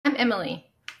Emily.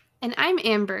 And I'm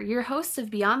Amber, your host of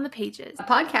Beyond the Pages, a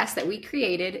podcast that we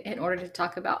created in order to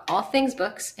talk about all things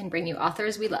books and bring you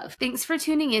authors we love. Thanks for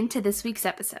tuning in to this week's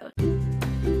episode.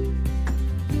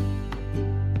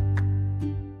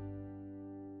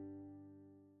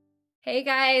 Hey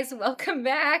guys, welcome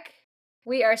back.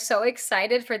 We are so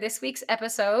excited for this week's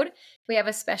episode. We have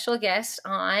a special guest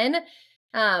on.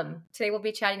 Today we'll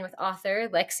be chatting with author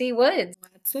Lexie Woods.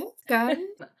 What's up, guys?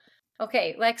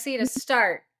 Okay, Lexie, to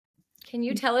start, can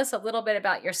you tell us a little bit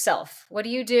about yourself? What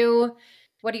do you do?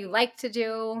 What do you like to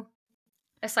do?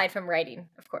 Aside from writing,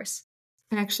 of course.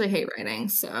 I actually hate writing,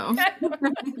 so.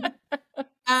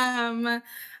 I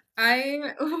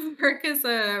work as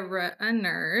a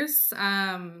nurse.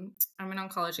 I'm an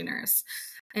oncology nurse.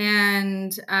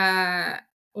 And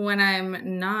when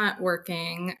I'm not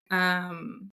working,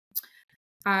 I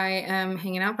am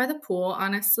hanging out by the pool,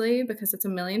 honestly, because it's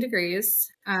 1,000,000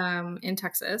 degrees in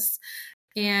Texas.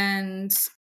 And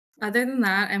other than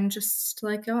that, I'm just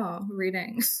like y'all,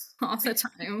 reading all the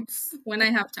time when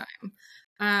I have time.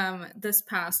 These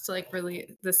past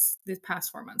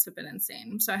 4 months have been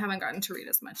insane. So I haven't gotten to read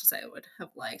as much as I would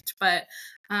have liked. But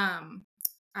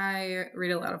I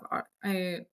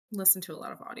listen to a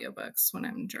lot of audiobooks when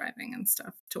I'm driving and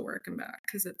stuff to work and back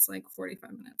because it's like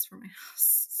 45 minutes from my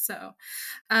house. So,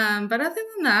 but other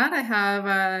than that, I have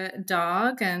a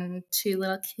dog and 2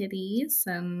 little kitties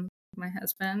and my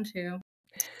husband who,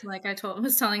 like I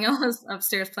was telling y'all, is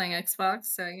upstairs playing Xbox.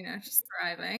 So, just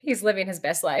thriving. He's living his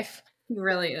best life. He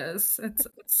really is. It's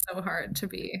so hard to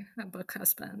be a book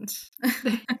husband.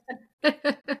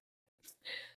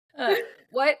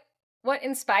 What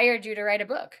inspired you to write a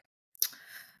book?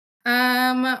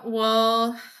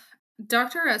 Well,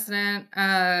 Dr. Resident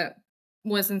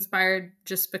was inspired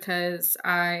just because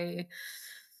I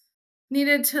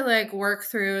needed to work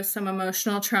through some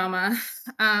emotional trauma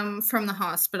from the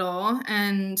hospital,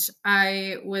 and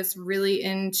I was really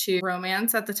into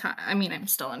romance at the time. I mean, I'm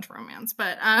still into romance,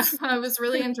 but I was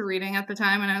really into reading at the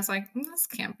time, and I was like, this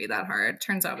can't be that hard.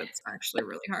 Turns out it's actually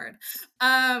really hard.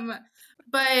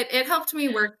 But it helped me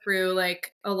work through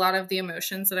a lot of the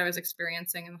emotions that I was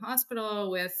experiencing in the hospital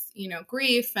with,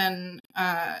 grief and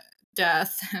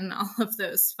death and all of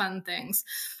those fun things.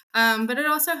 But it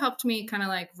also helped me kind of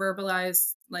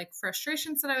verbalize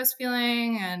frustrations that I was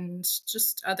feeling and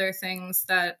just other things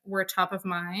that were top of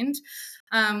mind,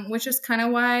 which is kind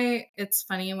of why it's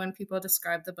funny when people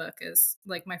describe the book as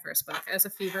my first book as a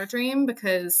fever dream,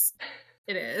 because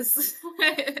it is.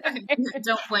 I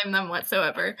don't blame them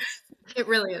whatsoever. It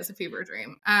really is a fever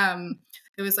dream.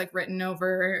 It was written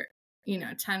over,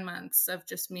 10 months of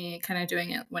just me kind of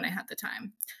doing it when I had the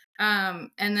time.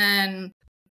 And then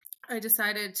I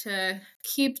decided to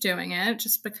keep doing it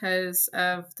just because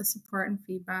of the support and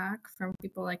feedback from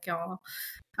people like y'all.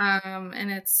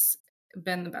 And it's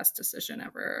been the best decision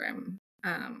ever.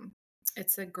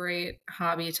 It's a great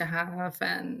hobby to have.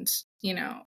 And,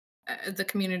 the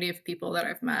community of people that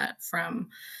I've met from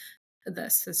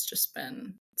this has just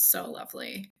been so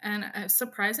lovely. And a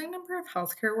surprising number of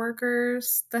healthcare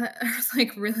workers that are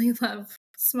really love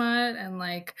smut and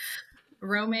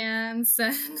romance,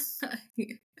 and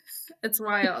it's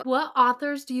wild. What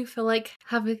authors do you feel like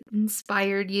have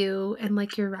inspired you and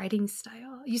your writing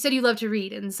style? You said you love to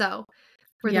read, and so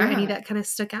were there any that kind of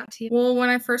stuck out to you? Well, when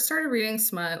I first started reading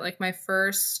smut, my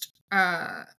first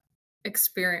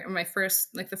experience,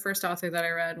 the first author that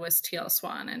I read was T.L.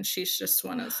 Swan, and she's just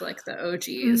one of the OGs.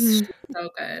 She's so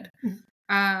good.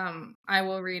 I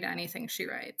will read anything she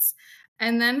writes.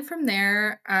 And then from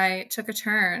there, I took a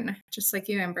turn, just like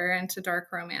you, Amber, into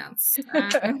dark romance.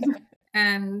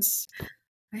 And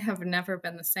I have never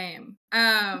been the same.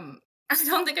 I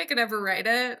don't think I could ever write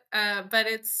it, but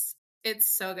it's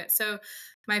so good. So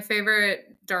my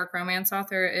favorite dark romance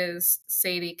author is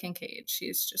Sadie Kincaid.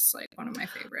 She's just one of my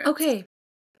favorites. Okay.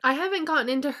 I haven't gotten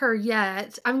into her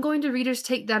yet. I'm going to Readers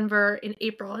Take Denver in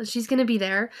April, and she's going to be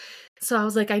there. So I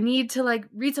was I need to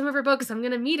read some of her books. I'm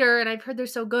going to meet her, and I've heard they're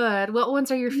so good. What ones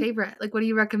are your favorite? What do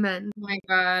you recommend? Oh my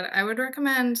God. I would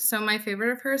recommend, so my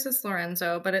favorite of hers is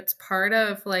Lorenzo, but it's part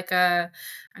of I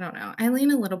don't know. I lean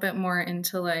a little bit more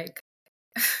into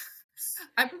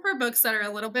I prefer books that are a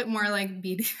little bit more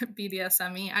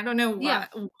BDSM-y. I don't know why.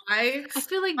 I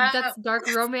feel that's dark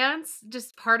romance,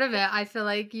 just part of it, I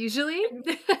feel usually.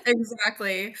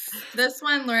 Exactly. This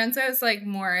one, Lorenzo, is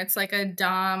more, it's a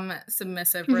dom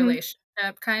submissive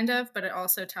relationship kind of, but it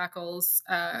also tackles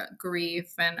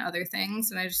grief and other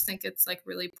things. And I just think it's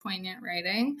really poignant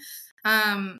writing.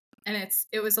 And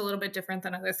it was a little bit different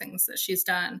than other things that she's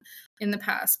done in the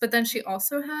past. But then she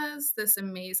also has this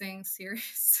amazing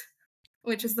series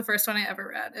which is the first one I ever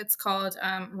read. It's called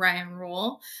Ryan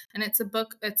Roll, and it's a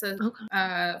book. It's a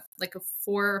like a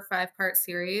 4 or 5 part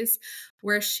series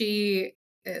where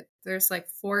there's like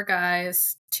 4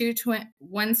 guys,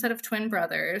 one set of twin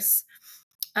brothers,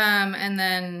 and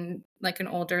then like an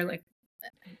older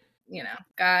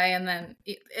guy, and then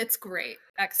it's great,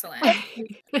 excellent.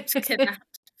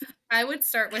 Kidnapped. I would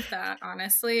start with that,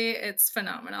 honestly. It's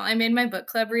phenomenal. I made my book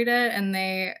club read it, and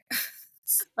that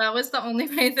was the only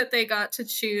way that they got to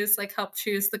help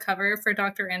choose the cover for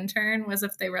Dr. Intern, was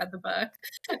if they read the book.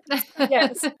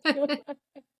 Yes.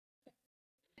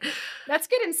 That's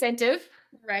good incentive.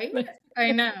 Right?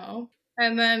 I know.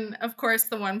 And then, of course,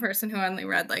 the one person who only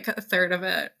read like a third of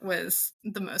it was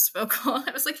the most vocal.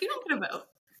 I was like, you don't get a vote.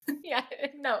 Yeah,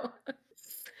 no.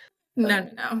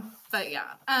 No. But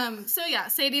yeah. So yeah,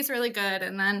 Sadie's really good.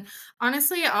 And then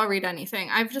honestly, I'll read anything.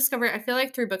 I feel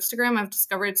like through Bookstagram, I've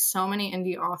discovered so many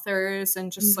indie authors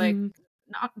and just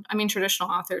traditional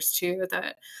authors too,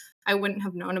 that I wouldn't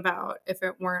have known about if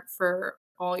it weren't for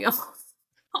all y'all.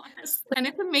 Honestly. And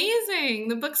it's amazing.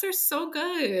 The books are so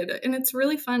good, and it's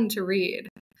really fun to read.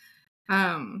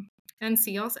 And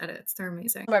see y'all's edits. They're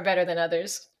amazing. Some are better than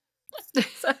others.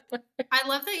 I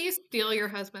love that you steal your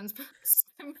husband's books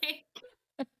to make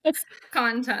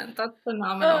content. That's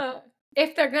phenomenal.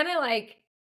 If they're gonna like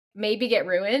maybe get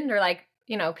ruined or like,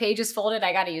 pages folded,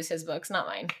 I gotta use his books, not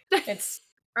mine.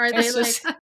 Are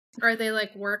they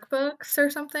like workbooks or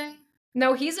something?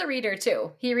 No, he's a reader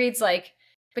too. He reads like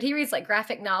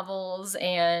graphic novels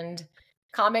and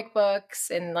comic books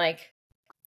and like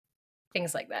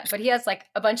things like that. But he has like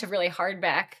a bunch of really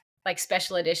hardback, like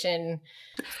special edition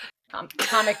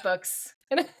comic books.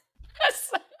 You're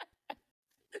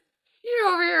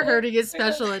over here hurting his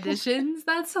special editions.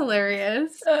 That's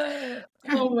hilarious.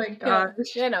 Oh my gosh.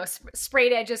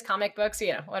 Sprayed edges comic books,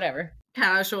 whatever.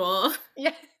 Casual.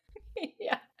 Yeah.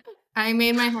 Yeah. I'm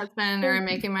making my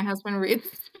husband read.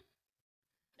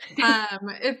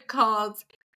 It's called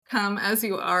Come As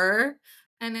You Are,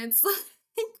 and it's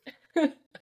like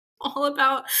all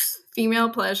about female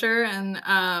pleasure. And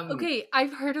okay,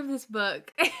 I've heard of this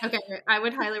book. Okay, I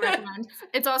would highly recommend.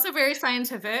 It's also very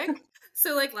scientific.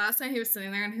 So like last night he was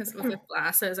sitting there with his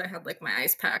glasses. I had like my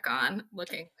ice pack on,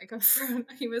 looking like a fruit.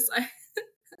 He was like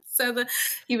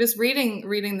he was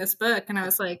reading this book, and I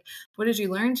was like, what did you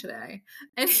learn today?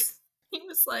 And he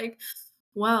was like,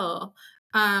 well,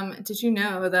 did you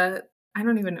know that, I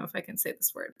don't even know if I can say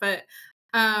this word, but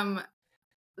a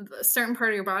certain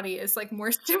part of your body is like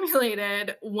more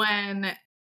stimulated when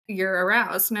you're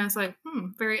aroused. And I was like,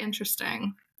 very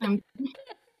interesting. I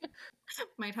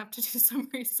might have to do some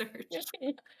research.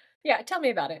 Yeah, tell me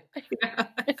about it. Yeah.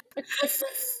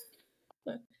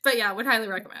 But yeah, would highly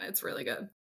recommend. It's really good.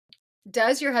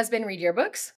 Does your husband read your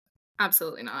books?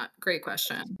 Absolutely not. Great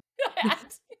question.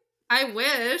 I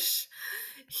wish.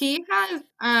 He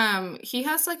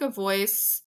has like a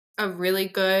voice, a really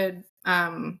good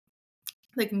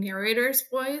like narrator's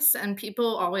voice, and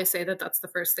people always say that that's the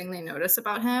first thing they notice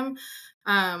about him.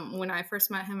 When I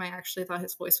first met him, I actually thought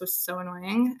his voice was so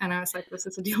annoying, and I was like, this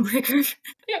is a deal breaker.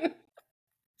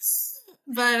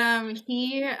 But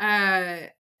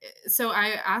so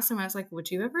I asked him, I was like, would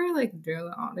you ever like do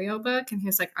the audiobook? And he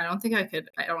was like, I don't think I could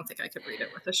read it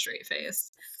with a straight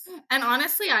face. And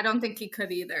honestly, I don't think he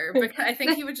could either, because I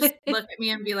think he would just look at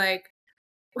me and be like,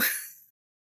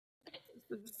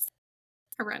 this is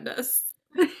horrendous.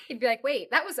 He'd be like,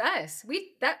 wait, that was us.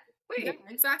 Wait. Yeah,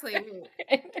 exactly. Is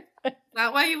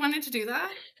that why you wanted to do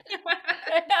that?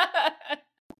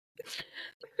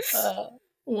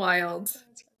 Wild.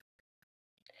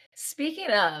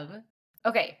 Speaking of,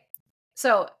 okay,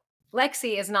 so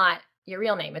Lexie is not your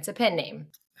real name. It's a pen name.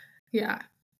 Yeah.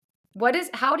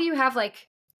 How do you have like,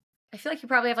 I feel like you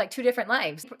probably have like 2 different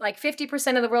lives. Like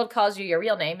 50% of the world calls you your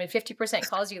real name and 50%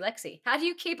 calls you Lexie. How do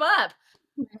you keep up?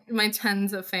 My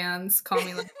tens of fans call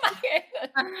me Lexie.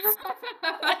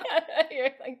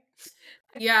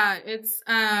 Yeah, it's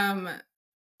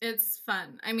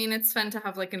fun. I mean, it's fun to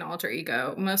have like an alter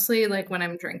ego. Mostly like when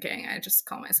I'm drinking, I just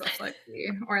call myself Lexie,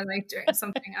 or like doing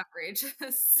something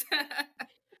outrageous.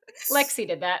 Lexie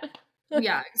did that.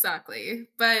 Yeah, exactly.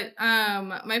 But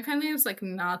my pen name is like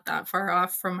not that far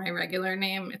off from my regular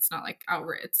name. It's not like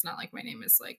it's not like my name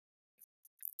is like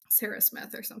Sarah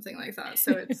Smith or something like that.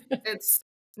 So it's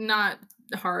not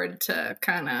hard to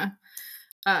kind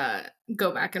of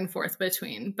go back and forth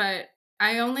between. But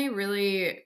I only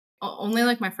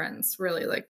like my friends really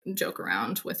like joke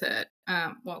around with it.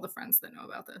 Well, the friends that know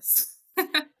about this.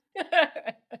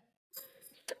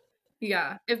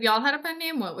 Yeah. If y'all had a pen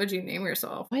name, what would you name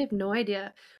yourself? I have no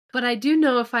idea. But I do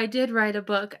know if I did write a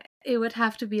book, It would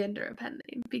have to be under a pen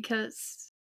name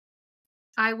because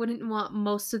I wouldn't want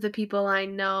most of the people I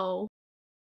know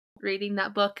reading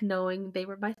that book knowing they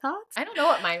were my thoughts. I don't know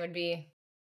what mine would be.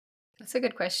 That's a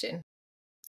good question.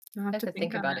 You'll I have to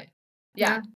think on about it.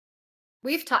 Yeah.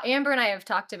 We've talked, Amber and I have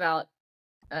talked about,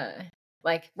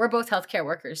 like, we're both healthcare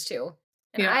workers too.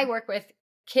 And Yeah. I work with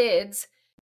kids.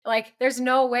 Like, there's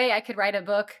no way I could write a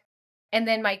book and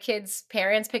then my kids'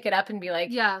 parents pick it up and be like,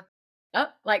 Yeah. oh,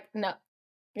 like, no.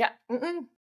 Yeah.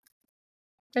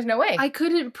 There's no way. I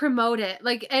couldn't promote it.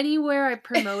 Like, anywhere I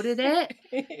promoted it,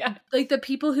 Yeah. like, the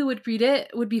people who would read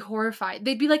it would be horrified.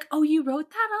 They'd be like, oh, you wrote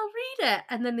that? I'll read it.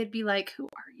 And then they'd be like, who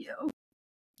are you?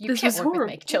 You This can't is work with my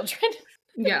horrible. children.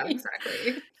 Yeah,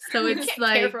 exactly. So You it's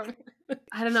can't care like, for me.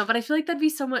 I don't know, but I feel like that'd be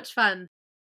so much fun.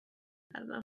 I don't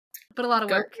know. But a lot of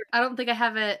Go work. I don't think I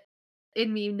have it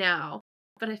in me now,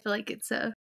 but I feel like it's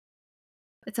a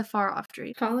far off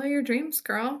dream. Follow your dreams,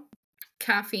 girl.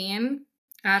 Caffeine,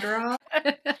 Adderall.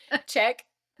 Check.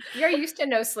 You're used to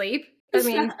no sleep. I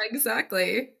mean, Yeah,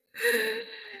 exactly.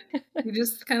 You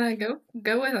just kind of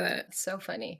go with it. it's so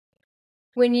funny.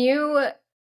 When you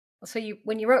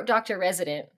wrote Dr.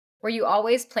 Resident, were you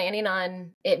always planning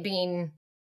on it being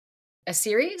a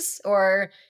series,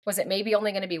 or was it maybe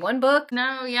only going to be one book?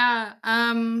 No, yeah.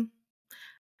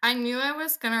 I knew I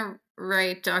was gonna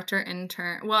write Dr.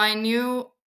 Intern. Well,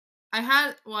 I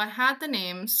had the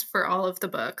names for all of the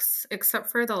books except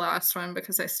for the last one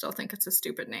because I still think it's a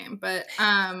stupid name, but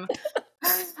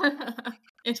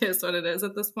it is what it is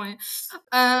at this point.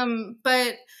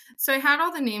 But so I had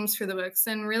all the names for the books,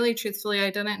 and really truthfully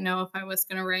I didn't know if I was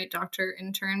going to write Dr.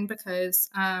 Intern because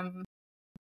I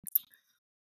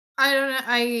don't know,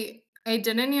 I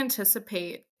didn't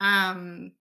anticipate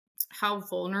how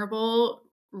vulnerable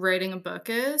writing a book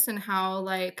is and how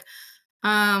like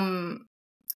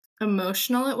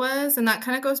emotional it was, and that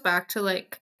kind of goes back to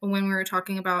like when we were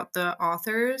talking about the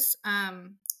authors.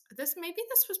 This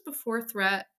was before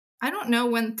Thread. I don't know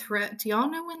when Thread. Do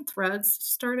y'all know when Threads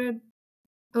started,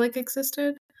 like,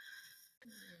 existed?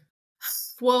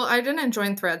 Well, I didn't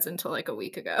join Threads until like a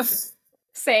week ago.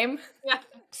 Same. Yeah.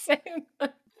 Same.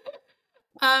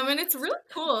 And it's really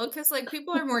cool because like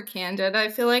people are more candid, I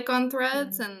feel like, on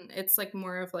Threads, and it's like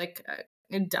more of like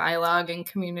a dialogue and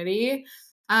community.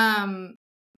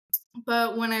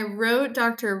 But when I wrote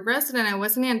Dr. Resident,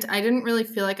 I didn't really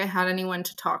feel like I had anyone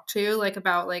to talk to, like,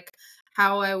 about like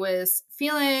how I was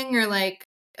feeling or like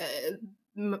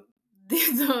the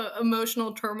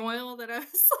emotional turmoil that I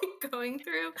was like going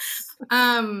through.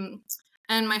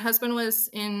 And my husband was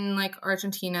in like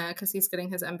Argentina because he's getting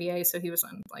his MBA, so he was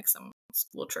on like some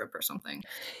school trip or something.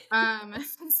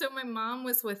 So my mom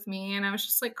was with me, and I was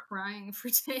just like crying for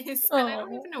days, and I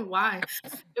don't even know why.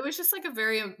 It was just like a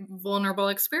very vulnerable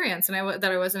experience, and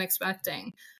that I wasn't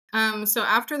expecting. So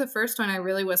after the first one, I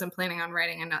really wasn't planning on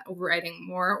writing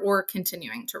more or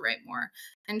continuing to write more.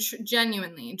 And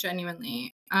genuinely,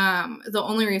 the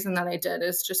only reason that I did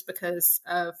is just because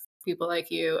of people like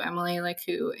you, Emily, like,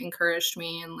 who encouraged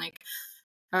me and like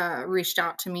reached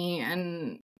out to me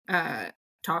and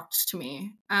talked to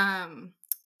me.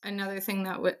 Another thing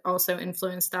that would also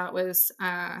influence that was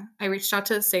I reached out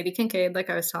to Sadie Kincaid,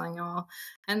 like I was telling y'all,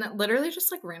 and that literally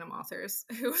just like random authors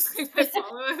who was like I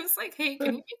follow. I was like, hey, can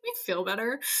you make me feel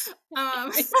better?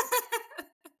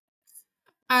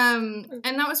 And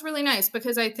that was really nice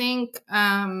because I think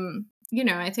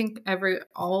I think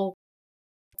all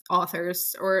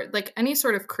authors or like any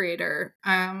sort of creator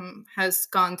has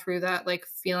gone through that like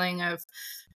feeling of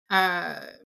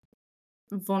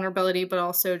vulnerability, but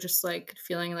also just like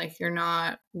feeling like you're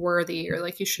not worthy or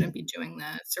like you shouldn't be doing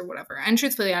this or whatever. And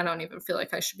truthfully, I don't even feel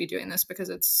like I should be doing this because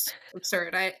it's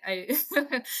absurd.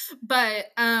 But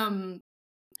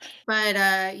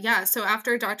yeah, so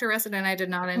after Dr. Resident, I did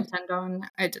not intend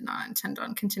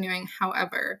on continuing.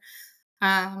 However,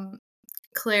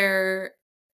 Claire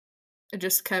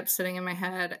just kept sitting in my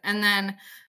head, and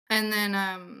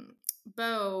then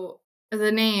Bo,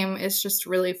 the name is just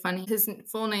really funny. His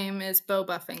full name is Bo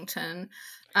Buffington,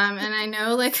 and I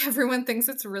know like everyone thinks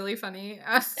it's really funny,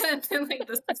 and like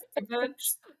this is stupid,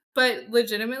 but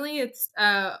legitimately it's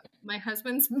my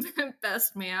husband's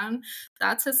best man.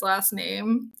 That's his last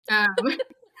name.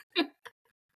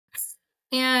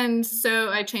 And so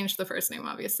I changed the first name,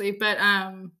 obviously, but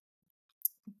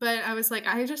I was like,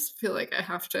 I just feel like I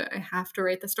have to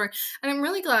write the story. And I'm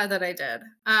really glad that I did.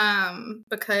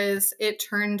 Because it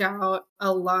turned out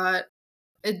a lot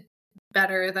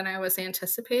better than I was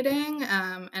anticipating.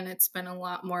 And it's been a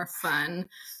lot more fun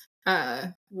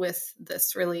with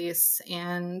this release.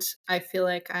 And I feel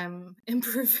like I'm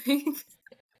improving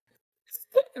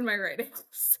in my writing.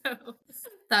 So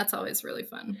that's always really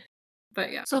fun.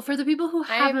 But yeah. So for the people who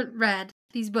haven't read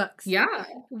these books, Yeah.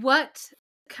 what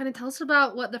kind of tell us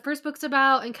about what the first book's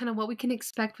about and kind of what we can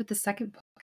expect with the second book?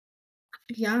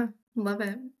 Yeah, love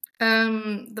it.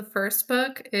 The first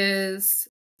book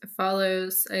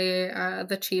follows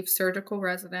the chief surgical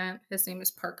resident. His name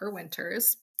is Parker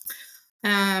Winters.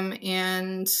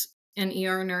 And an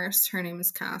ER nurse, her name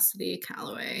is Cassidy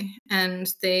Calloway.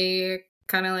 And they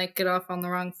kind of like get off on the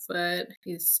wrong foot.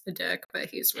 He's a dick, but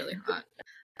he's really hot.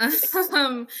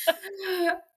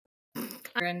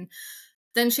 And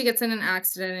then she gets in an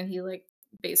accident and he like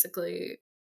basically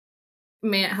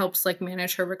helps like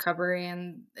manage her recovery.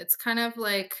 And it's kind of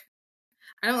like,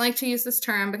 I don't like to use this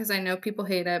term because I know people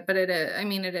hate it, but it is. I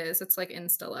mean, it is. It's like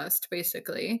insta lust,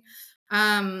 basically.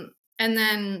 And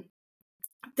then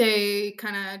they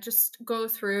kind of just go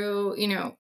through,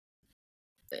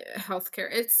 healthcare.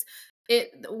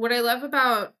 What I love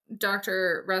about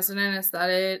Dr. Resident is that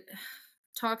it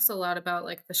talks a lot about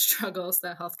like the struggles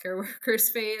that healthcare workers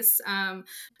face,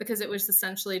 because it was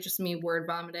essentially just me word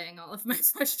vomiting all of my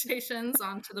frustrations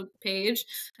onto the page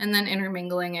and then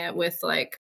intermingling it with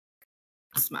like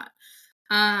smut.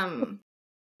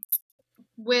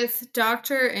 With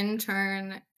Dr.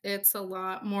 Intern, it's a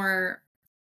lot more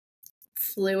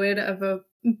fluid of a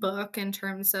book in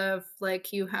terms of like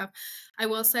I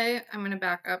will say, I'm going to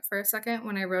back up for a second.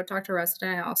 When I wrote Dr.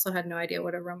 Resident, I also had no idea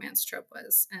what a romance trope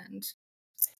was, and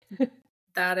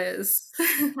that is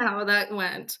how that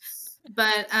went.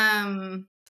 But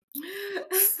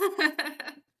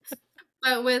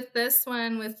but with this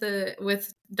one,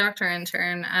 with Dr.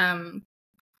 Intern,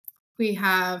 we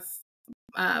have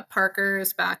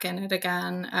Parker's back in it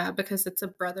again, because it's a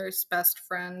brother's best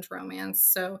friend romance.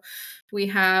 So we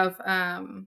have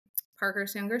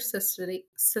Parker's younger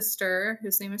sister,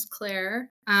 whose name is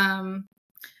Claire. And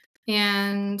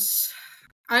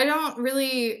I don't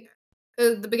really,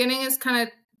 the beginning is kind of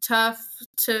tough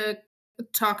to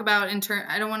talk about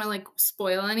I don't want to like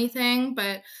spoil anything,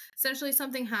 but essentially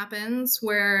something happens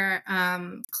where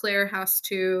Claire has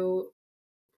to,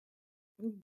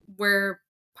 where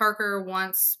Parker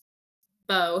wants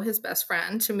Beau, his best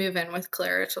friend, to move in with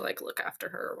Claire to like look after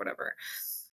her or whatever.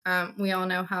 We all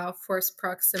know how forced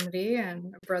proximity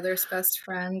and a brother's best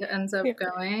friend ends up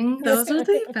going. Those are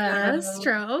the best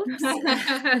tropes.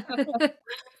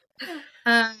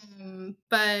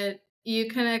 But you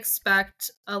can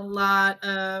expect a lot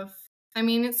of, I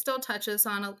mean, it still touches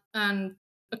on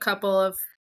a couple of,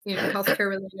 healthcare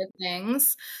related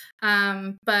things.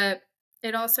 But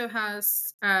it also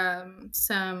has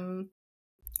some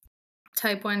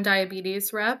type 1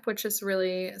 diabetes rep, which is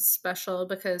really special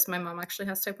because my mom actually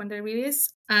has type 1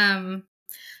 diabetes. And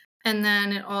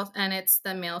then it's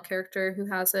the male character who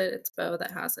has it. It's Beau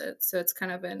that has it. So it's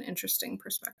kind of an interesting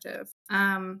perspective.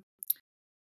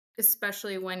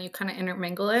 Especially when you kind of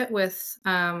intermingle it with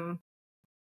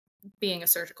being a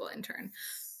surgical intern.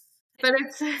 But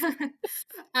it's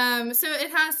so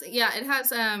it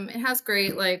has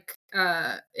great like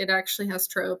it actually has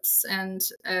tropes and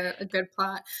a good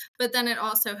plot, but then it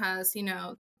also has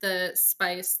the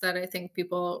spice that I think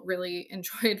people really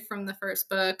enjoyed from the first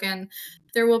book, and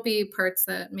there will be parts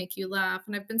that make you laugh,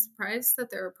 and I've been surprised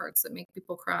that there are parts that make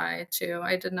people cry too.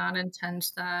 I did not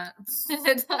intend that. You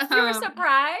were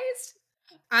surprised?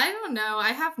 I don't know. I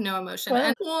have no emotion.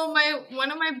 Well,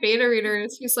 one of my beta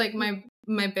readers, who's like my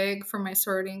big for my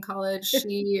sorority in college,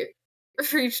 she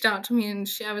reached out to me and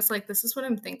I was like, this is what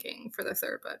I'm thinking for the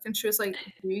third book. And she was like,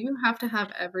 do you have to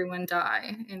have everyone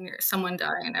die someone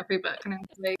die in every book? And I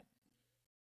was like,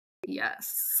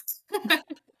 yes.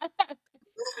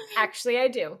 Actually, I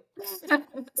do.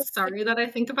 Sorry that I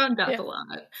think about death a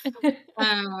lot.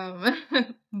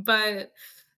 But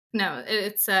no,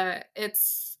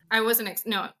 I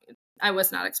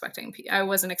was not expecting. I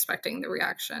wasn't expecting the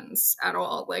reactions at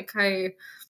all. Like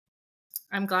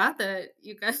I'm glad that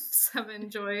you guys have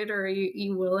enjoyed, or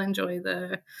you will enjoy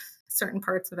the certain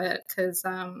parts of it, because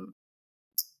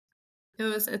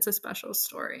it's a special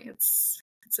story. It's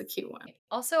a cute one.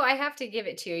 Also, I have to give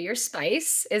it to you. Your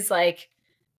spice is like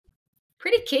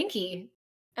pretty kinky.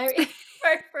 I mean,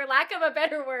 for lack of a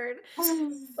better word,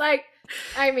 like,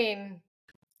 I mean.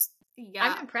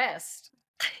 Yeah. I'm impressed.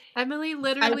 Emily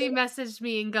literally messaged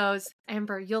me and goes,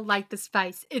 Amber, you'll like the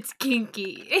spice. It's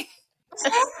kinky.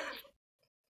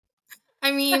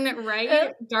 I mean,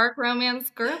 right? Dark romance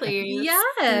girlies.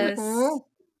 Yes.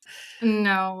 Mm-hmm.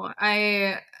 No,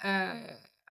 I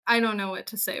don't know what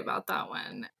to say about that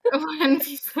one.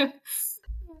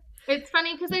 It's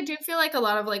funny because I do feel like a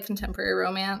lot of like contemporary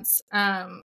romance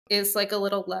is like a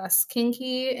little less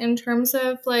kinky in terms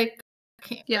of like,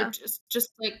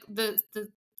 just like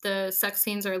the sex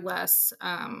scenes are less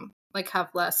like have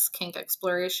less kink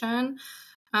exploration.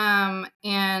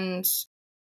 And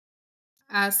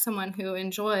as someone who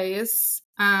enjoys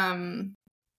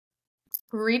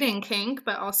reading kink,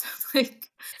 but also like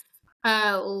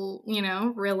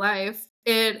real life,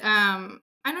 I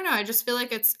don't know, I just feel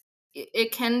like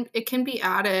it can be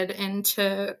added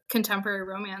into contemporary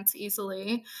romance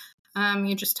easily.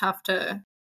 You just have to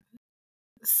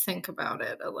think about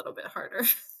it a little bit harder.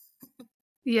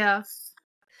 Yeah.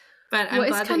 But I'm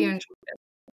glad that you enjoyed it.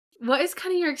 What is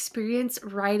kind of your experience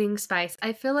writing spice?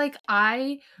 I feel like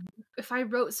if I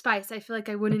wrote spice, I feel like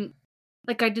I wouldn't,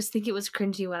 like, I just think it was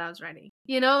cringy what I was writing.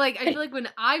 You know, like, I feel like when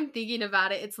I'm thinking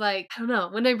about it, it's like, I don't know.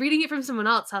 When I'm reading it from someone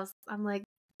else, I'm like,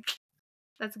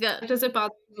 that's good. Does it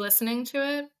bother you listening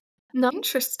to it? No.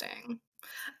 Interesting.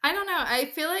 I don't know. I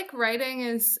feel like writing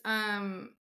is,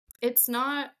 it's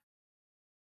not,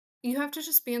 you have to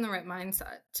just be in the right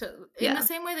mindset in the Yeah.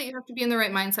 same way that you have to be in the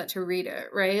right mindset to read it,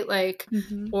 right? Like,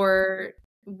 Mm-hmm. or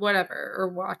whatever, or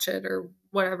watch it, or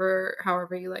whatever,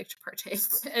 however you like to partake.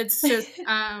 It's just,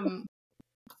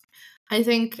 I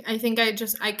think I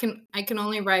can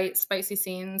only write spicy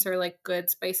scenes or like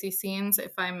good spicy scenes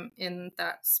if I'm in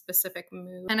that specific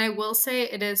mood. And I will say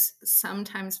it is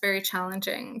sometimes very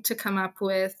challenging to come up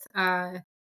with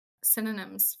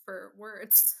synonyms for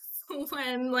words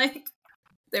when like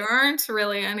there aren't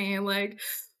really any, like,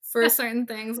 for certain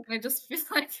things. I just feel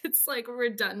like it's like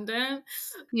redundant,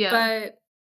 Yeah. but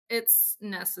it's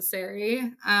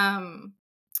necessary.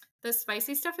 The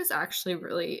spicy stuff is actually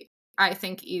really, I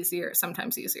think,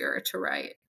 sometimes easier to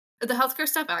write. The healthcare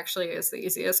stuff actually is the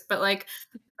easiest, but like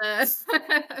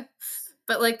the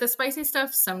but like the spicy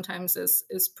stuff sometimes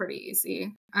is pretty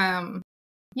easy.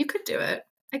 You could do it.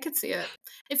 I could see it.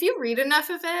 If you read enough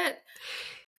of it,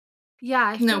 Yeah,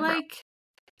 I no feel problem. like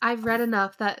I've read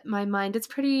enough that my mind is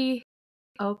pretty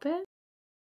open.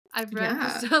 I've read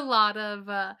Yeah. just a lot of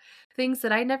things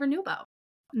that I never knew about.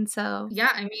 And so,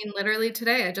 Yeah, I mean, literally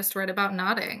today I just read about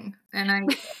nodding, and I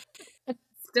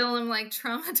still am like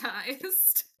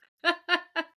traumatized.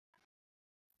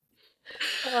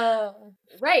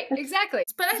 Right, exactly.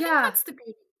 But I think yeah. that's the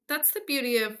beauty. That's the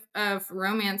beauty of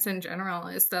romance in general,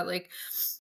 is that like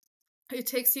it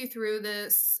takes you through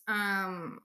this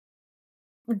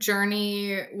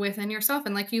journey within yourself,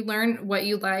 and like you learn what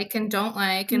you like and don't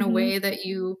like in a Mm-hmm. way that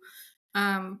you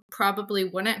probably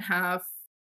wouldn't have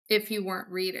if you weren't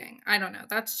reading. I don't know.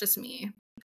 That's just me.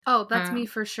 Oh, that's me Um,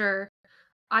 for sure.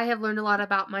 I have learned a lot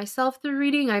about myself through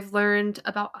reading. I've learned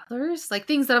about others, like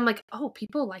things that I'm like, oh,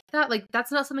 people like that. Like,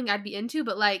 that's not something I'd be into,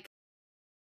 but like,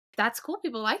 that's cool.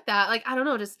 People like that. Like, I don't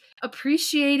know, just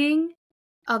appreciating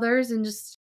others and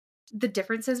just the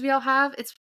differences we all have.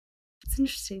 It's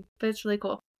interesting, but it's really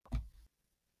cool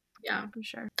yeah. for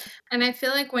sure. And I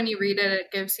feel like when you read it,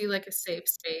 it gives you like a safe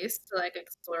space to like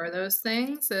explore those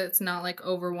things. So it's not like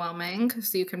overwhelming,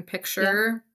 so you can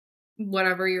picture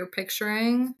whatever you're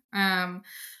picturing.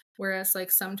 Whereas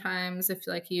like sometimes if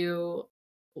like you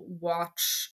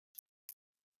watch,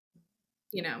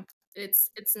 you know, it's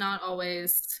not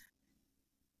always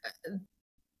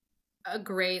a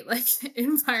great like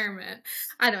environment.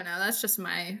 I don't know. That's just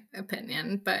my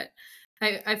opinion, but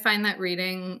I find that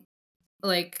reading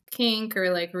like kink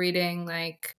or like reading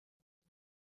like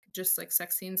just like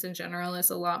sex scenes in general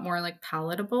is a lot more like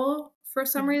palatable for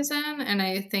some reason. And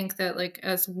I think that like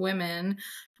as women,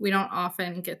 we don't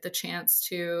often get the chance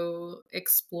to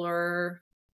explore,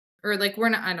 or like we're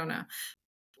not, I don't know,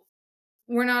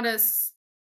 we're not as,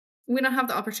 we don't have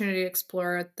the opportunity to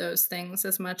explore those things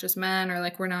as much as men, or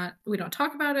like we don't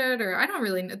talk about it, or I don't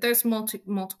really know. There's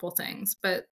multiple things,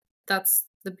 but that's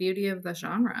the beauty of the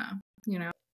genre, you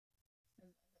know?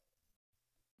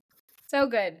 So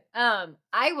good.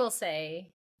 I will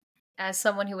say, as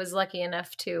someone who was lucky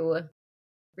enough to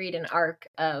read an arc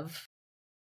of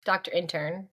Dr.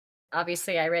 Intern,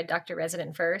 obviously I read Dr.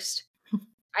 Resident first.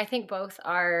 I think both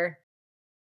are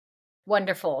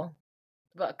wonderful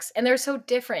books, and they're so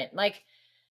different. Like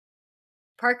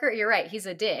Parker, you're right, he's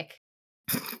a dick.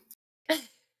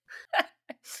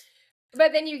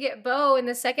 But then you get Bo in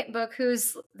the second book,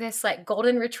 who's this like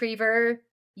golden retriever,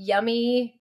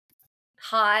 yummy,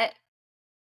 hot,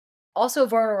 also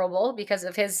vulnerable because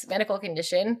of his medical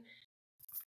condition.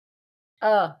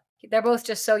 Oh, they're both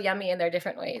just so yummy in their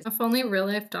different ways. If only real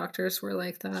life doctors were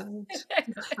like that,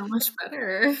 how much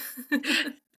better.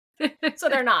 So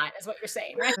they're not, is what you're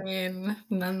saying, right? I mean,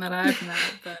 none that I've met,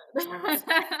 but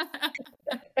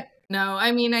no,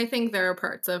 I mean, I think there are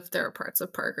parts of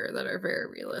Parker that are very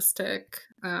realistic.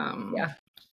 Yeah.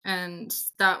 And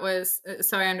that was,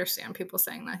 so I understand people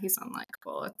saying that he's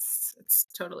unlikable. It's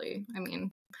totally, I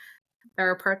mean, there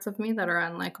are parts of me that are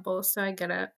unlikable, so I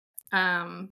get it.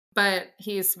 But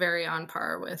he's very on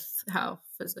par with how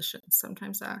physicians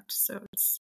sometimes act, so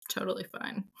it's totally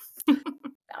fine.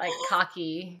 Like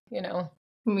cocky,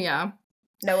 Yeah.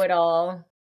 know it all.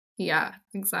 Yeah,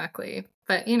 exactly.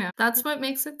 But that's what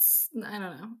makes it. I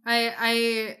don't know.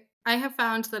 I have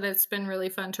found that it's been really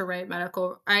fun to write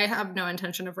medical. I have no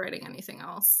intention of writing anything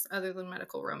else other than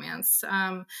medical romance.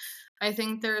 I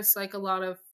think there's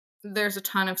a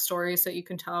ton of stories that you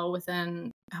can tell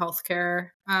within healthcare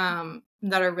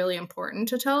that are really important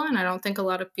to tell, and I don't think a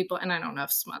lot of people. And I don't know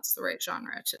if smut's the right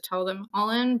genre to tell them all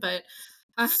in, but.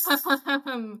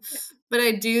 But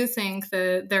I do think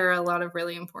that there are a lot of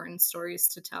really important stories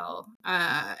to tell,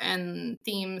 and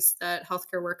themes that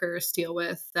healthcare workers deal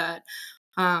with that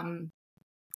aren't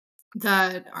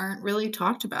really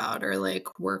talked about or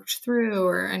like worked through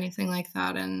or anything like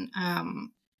that. And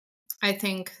I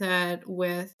think that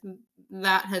with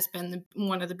that has been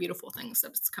one of the beautiful things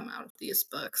that's come out of these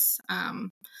books,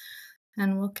 and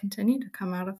will continue to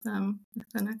come out of them with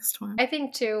the next one. I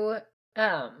think too.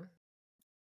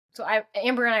 So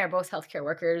Amber and I are both healthcare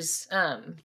workers.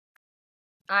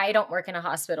 I don't work in a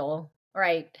hospital, or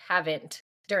I haven't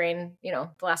during, the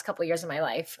last couple of years of my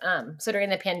life. So during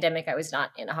the pandemic, I was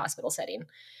not in a hospital setting.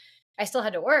 I still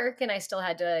had to work and I still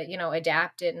had to,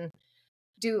 adapt and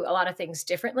do a lot of things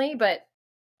differently, but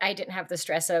I didn't have the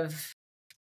stress of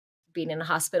being in a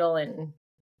hospital and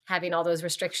having all those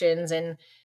restrictions and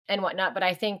whatnot. But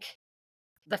I think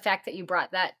the fact that you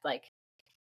brought that, like,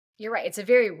 you're right, it's a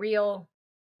very real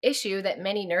issue that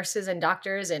many nurses and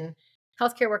doctors and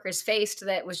healthcare workers faced,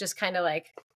 that was just kind of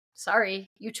like, sorry,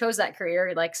 you chose that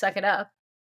career, like, suck it up.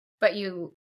 But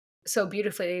you so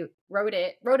beautifully wrote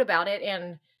about it.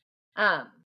 And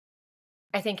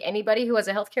I think anybody who was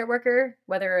a healthcare worker,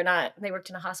 whether or not they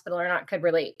worked in a hospital or not, could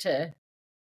relate to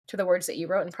the words that you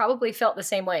wrote and probably felt the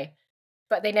same way,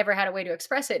 but they never had a way to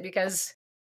express it because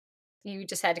you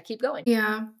just had to keep going.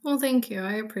 Yeah. Well, thank you.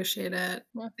 I appreciate it.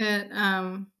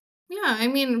 Yeah. Yeah, I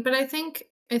mean, but I think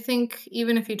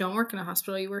even if you don't work in a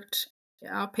hospital, you worked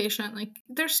outpatient, like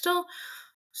there's still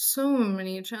so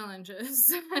many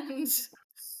challenges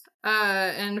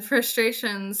and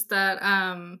frustrations that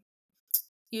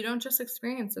you don't just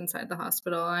experience inside the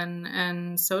hospital,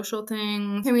 and social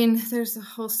things. I mean, there's a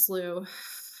whole slew.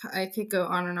 I could go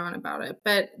on and on about it,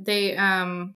 but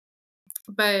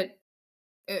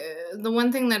the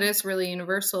one thing that is really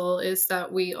universal is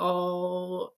that we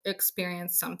all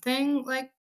experience something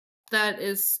like that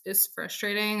is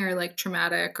frustrating or like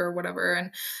traumatic or whatever,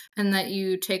 and that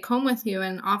you take home with you,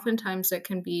 and oftentimes it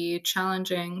can be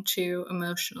challenging to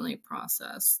emotionally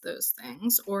process those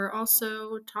things or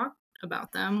also talk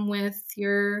about them with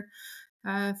your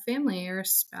family or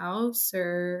spouse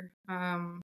or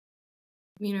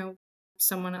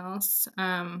someone else.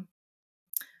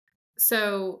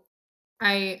 So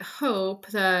I hope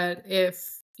that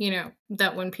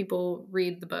that when people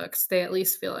read the books, they at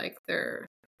least feel like they're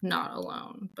not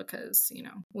alone, because,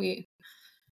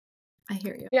 I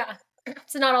hear you. Yeah.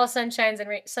 It's not all sunshine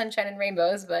and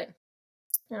rainbows, but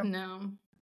No.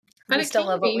 But we it still can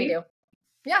love what we be do.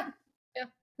 Yeah. Yeah.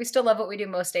 We still love what we do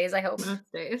most days, I hope.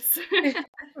 most days.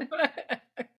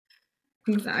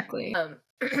 Exactly.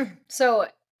 So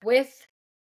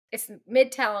it's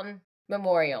Midtown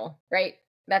Memorial, right?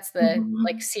 That's the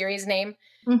Mhm. series name.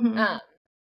 Mhm.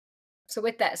 So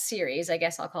with that series, I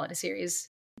guess I'll call it a series.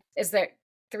 Is there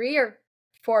 3 or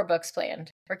 4 books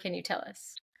planned, or can you tell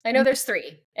us? I know there's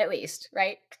 3 at least,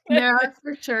 right? There are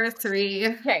for sure 3.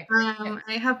 Okay.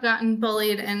 I have gotten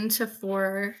bullied into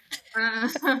 4.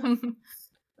 Um,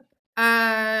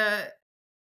 uh,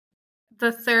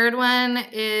 the third one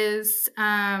is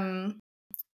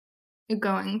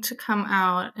going to come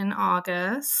out in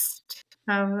August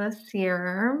of this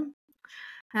year.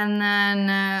 And then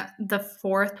the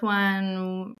fourth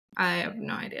one, I have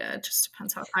no idea. It just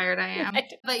depends how tired I am.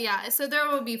 But yeah, so there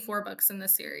will be 4 books in the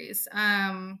series.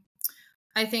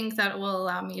 I think that will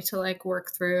allow me to like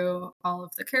work through all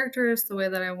of the characters the way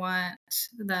that I want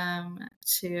them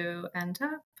to end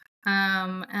up.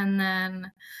 And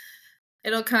then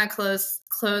it'll kind of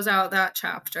close out that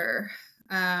chapter.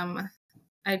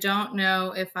 I don't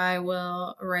know if I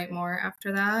will write more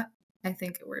after that. I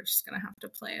think we're just gonna have to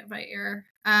play it by ear.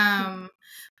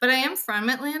 But I am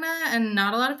from Atlanta, and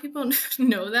not a lot of people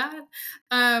know that.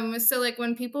 So like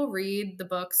when people read the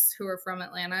books who are from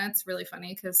Atlanta, it's really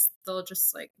funny because they'll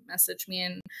just like message me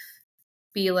and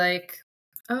be like,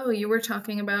 "Oh, you were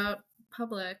talking about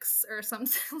Publix or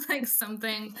something," like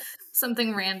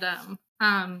something random.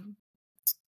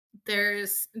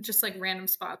 There's just like random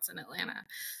spots in Atlanta.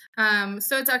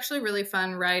 So it's actually really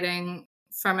fun writing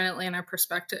from an Atlanta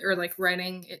perspective, or like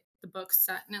writing the book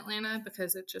set in Atlanta,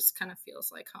 because it just kind of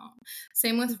feels like home.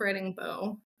 Same with writing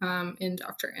Bo in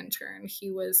Dr. Intern. He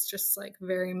was just like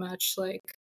very much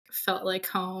like felt like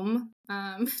home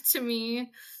to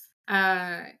me.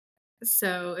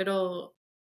 So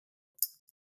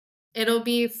it'll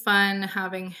be fun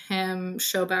having him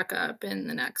show back up in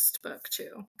the next book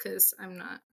too, because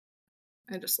I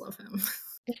just love him.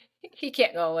 He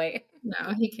can't go away.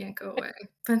 No, he can't go away,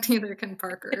 but neither can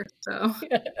Parker. So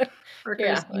Parker's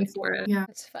Yeah, in for it. Yeah.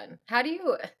 it's fun. How do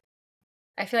you?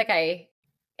 I feel like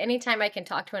anytime I can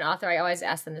talk to an author, I always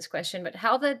ask them this question. But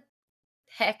how the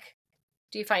heck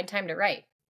do you find time to write?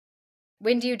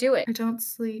 When do you do it? I don't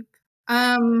sleep.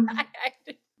 I-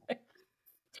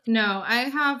 No, I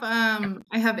have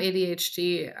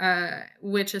ADHD,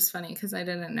 which is funny because I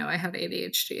didn't know I had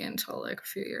ADHD until like a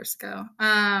few years ago.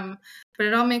 But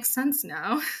it all makes sense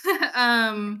now.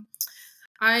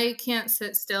 I can't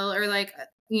sit still or like,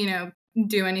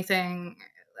 do anything.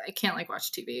 I can't like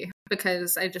watch TV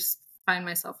because I just find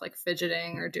myself like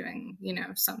fidgeting or doing,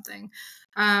 something.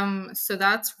 So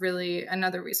that's really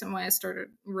another reason why I started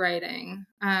writing,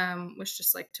 was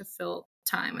just like to fill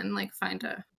time and like find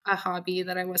a hobby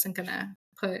that I wasn't gonna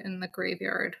put in the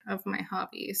graveyard of my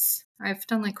hobbies. I've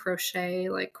done like crochet,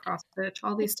 like cross stitch,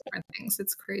 all these different things.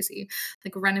 It's crazy.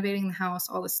 Like renovating the house,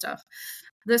 all this stuff.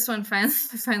 This one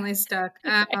finally stuck.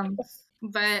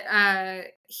 But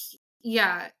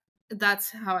yeah,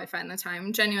 that's how I find the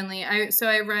time. Genuinely. I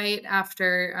write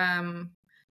after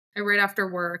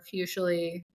work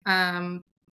usually. And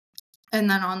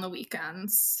then on the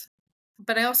weekends.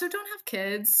 But I also don't have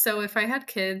kids, so if I had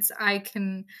kids, I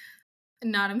can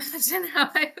not imagine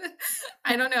how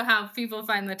I don't know how people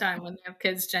find the time when they have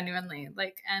kids genuinely,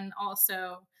 like, and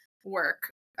also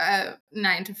work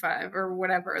 9 to 5 or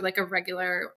whatever, like a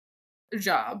regular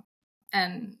job,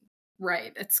 and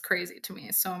write. It's crazy to me.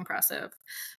 It's so impressive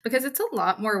because it's a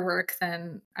lot more work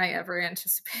than I ever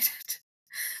anticipated.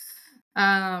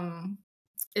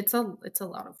 It's a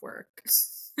lot of work.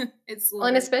 It's Well,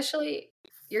 and literally, especially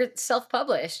you're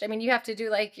self-published. I mean, you have to do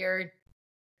like your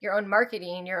own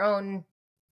marketing, your own.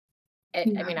 I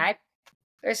yeah. mean, I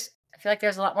feel like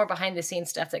there's a lot more behind the scenes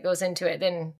stuff that goes into it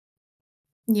than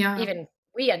Yeah. even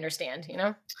we understand.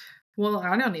 Well,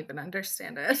 I don't even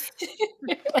understand it.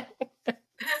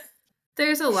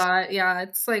 There's a lot. Yeah,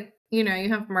 it's like, you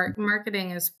have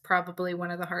marketing is probably one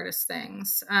of the hardest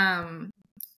things.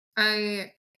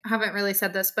 I haven't really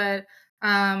said this, but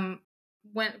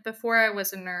before I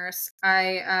was a nurse,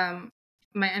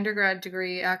 my undergrad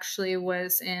degree actually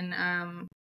was in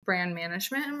brand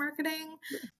management and marketing.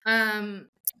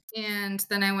 And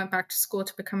then I went back to school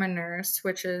to become a nurse,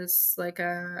 which is like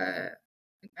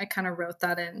I kind of wrote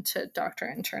that into Dr.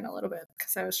 Intern a little bit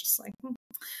because I was just like,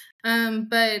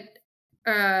 but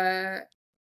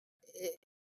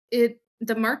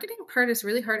the marketing part is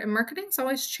really hard, and marketing's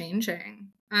always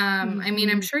changing. I mean,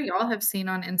 I'm sure y'all have seen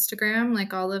on Instagram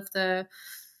like all of the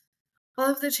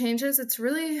changes. It's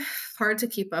really hard to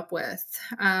keep up with.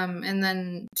 And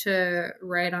then to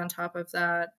write on top of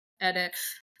that, edit.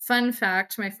 Fun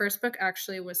fact, my first book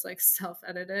actually was like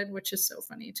self-edited, which is so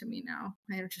funny to me now.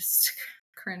 I just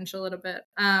cringe a little bit.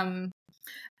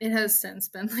 It has since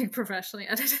been like professionally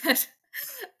edited.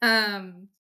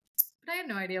 But I had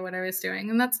no idea what I was doing,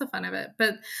 and that's the fun of it.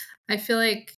 But I feel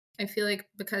like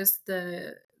because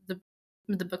the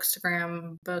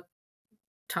Bookstagram, book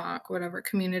talk, whatever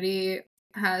community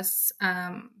has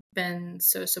been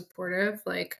so supportive,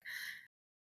 like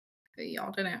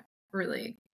y'all didn't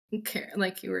really care,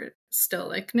 like you were still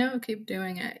like, no, keep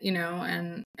doing it,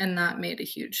 and that made a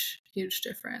huge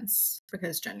difference,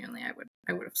 because genuinely I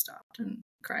would have stopped and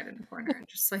cried in a corner and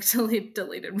just like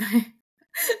deleted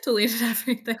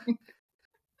everything.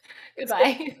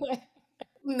 Goodbye.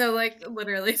 No, like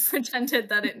literally pretended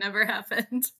that it never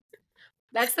happened.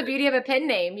 That's the beauty of a pen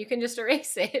name. You can just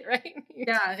erase it, right?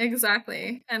 Yeah,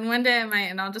 exactly. And one day I might,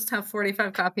 and I'll just have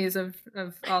 45 copies of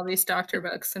all these doctor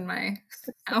books in my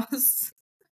house.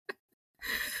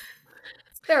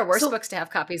 There are worse books to have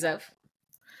copies of.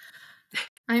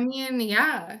 I mean,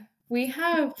 yeah, we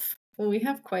have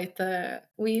quite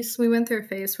we went through a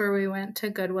phase where we went to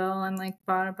Goodwill and like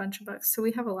bought a bunch of books. So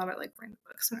we have a lot of like branded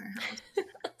books in our house.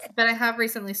 But I have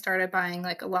recently started buying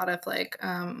like a lot of like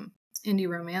indie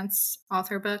romance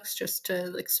author books just to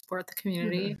like support the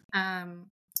community. And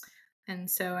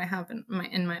so I have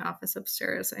in my office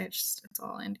upstairs, it's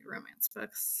all indie romance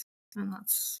books, and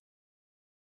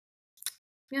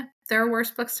there are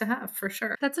worse books to have for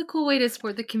sure. That's a cool way to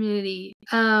support the community.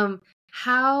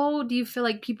 How do you feel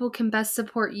like people can best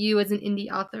support you as an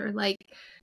indie author? Like,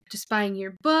 just buying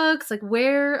your books? Like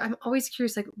I'm always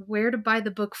curious, like where to buy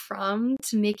the book from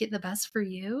to make it the best for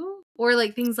you, or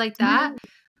like things like that.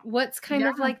 What's kind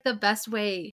of like the best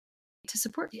way to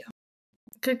support you?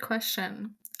 Good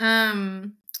question.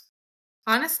 Honestly,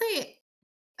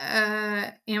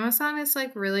 Amazon is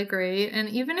like really great. And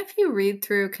even if you read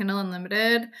through Kindle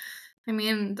Unlimited, I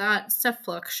mean, that stuff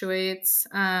fluctuates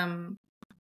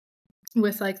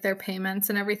with like their payments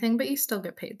and everything, but you still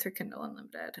get paid through Kindle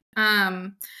Unlimited.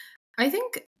 I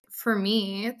think for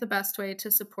me, the best way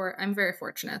to support, I'm very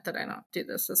fortunate that I don't do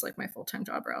this as like my full-time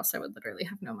job, or else I would literally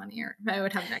have no money, or I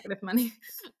would have negative money.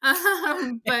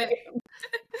 But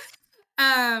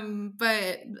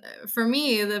but for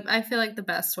me, I feel like the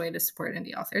best way to support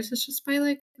indie authors is just by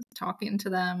like talking to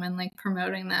them and like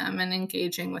promoting them and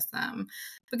engaging with them,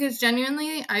 because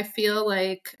genuinely I feel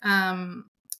like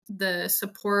the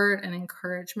support and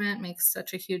encouragement makes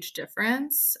such a huge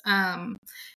difference.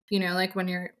 Like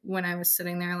when I was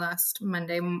sitting there last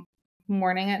Monday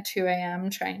morning at 2 a.m.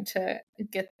 trying to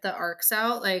get the arcs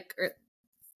out, like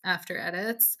after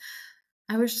edits,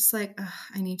 I was just like,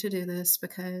 I need to do this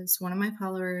because one of my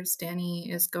followers,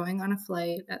 Danny, is going on a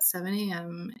flight at 7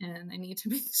 a.m. and I need to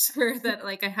make sure that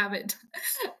like I have it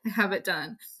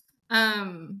done.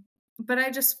 But I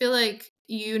just feel like,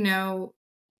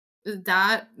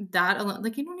 that alone,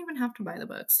 like you don't even have to buy the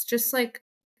books. Just like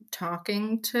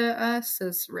talking to us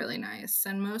is really nice.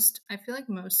 And I feel like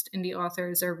most indie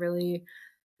authors are really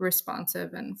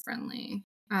responsive and friendly.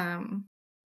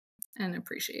 And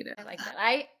appreciate it. I like that.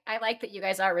 I like that you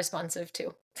guys are responsive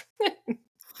too.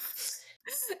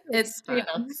 It's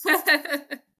fun.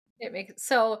 It makes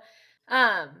so.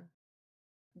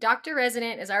 Dr.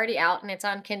 Resident is already out and it's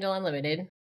on Kindle Unlimited.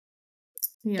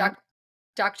 Yeah.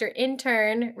 Dr.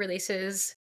 Intern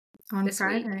releases on this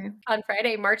Friday. week, on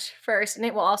Friday, March 1st, and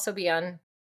it will also be on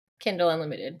Kindle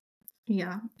Unlimited.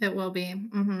 Yeah, it will be.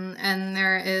 And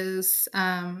there is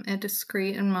a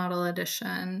discrete and model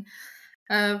edition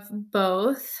of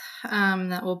both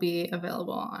that will be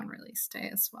available on release day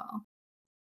as well.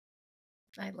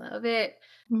 I love it.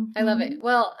 I love it.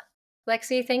 Well,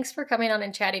 Lexie, thanks for coming on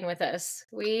and chatting with us.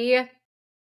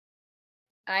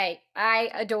 I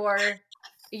adore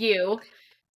you,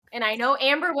 and I know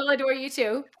Amber will adore you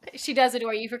too. She does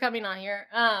adore you for coming on here.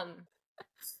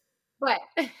 But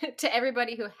to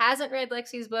everybody who hasn't read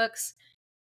Lexie's books,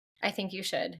 I think you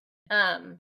should.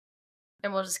 And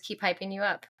we'll just keep hyping you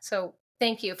up. So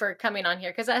thank you for coming on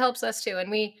here, because that helps us too.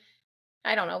 And we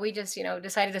just,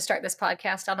 decided to start this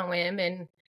podcast on a whim, and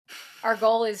our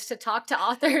goal is to talk to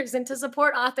authors and to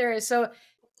support authors. So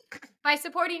by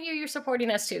supporting you, you're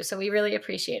supporting us too. So we really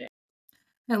appreciate it.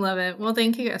 I love it. Well,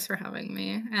 thank you guys for having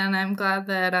me. And I'm glad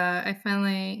that I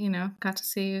finally, got to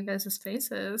see you guys'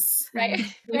 faces. Right.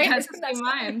 You got to see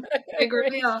mine. Big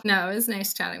reveal. No, it was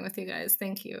nice chatting with you guys.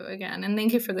 Thank you again. And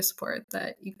thank you for the support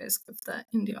that you guys give the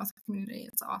indie author community.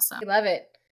 It's awesome. We love it.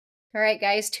 All right,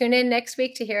 guys, tune in next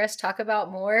week to hear us talk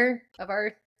about more of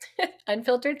our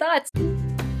unfiltered thoughts.